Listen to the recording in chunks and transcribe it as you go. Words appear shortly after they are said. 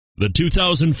The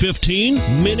 2015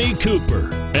 MINI Cooper.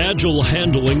 Agile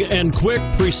handling and quick,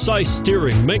 precise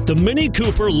steering make the MINI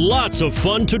Cooper lots of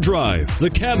fun to drive. The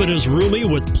cabin is roomy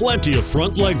with plenty of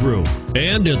front legroom,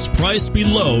 and it's priced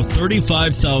below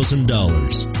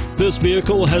 $35,000. This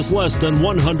vehicle has less than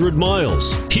 100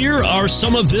 miles. Here are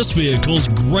some of this vehicle's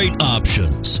great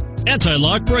options: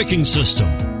 anti-lock braking system,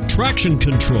 traction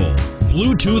control,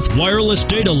 Bluetooth wireless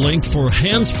data link for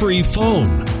hands-free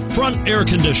phone, front air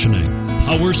conditioning,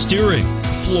 power steering,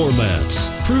 floor mats,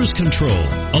 cruise control,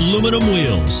 aluminum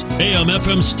wheels,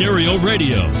 AM/FM stereo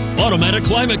radio, automatic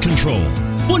climate control.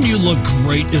 Wouldn't you look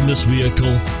great in this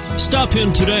vehicle? Stop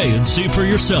in today and see for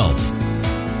yourself.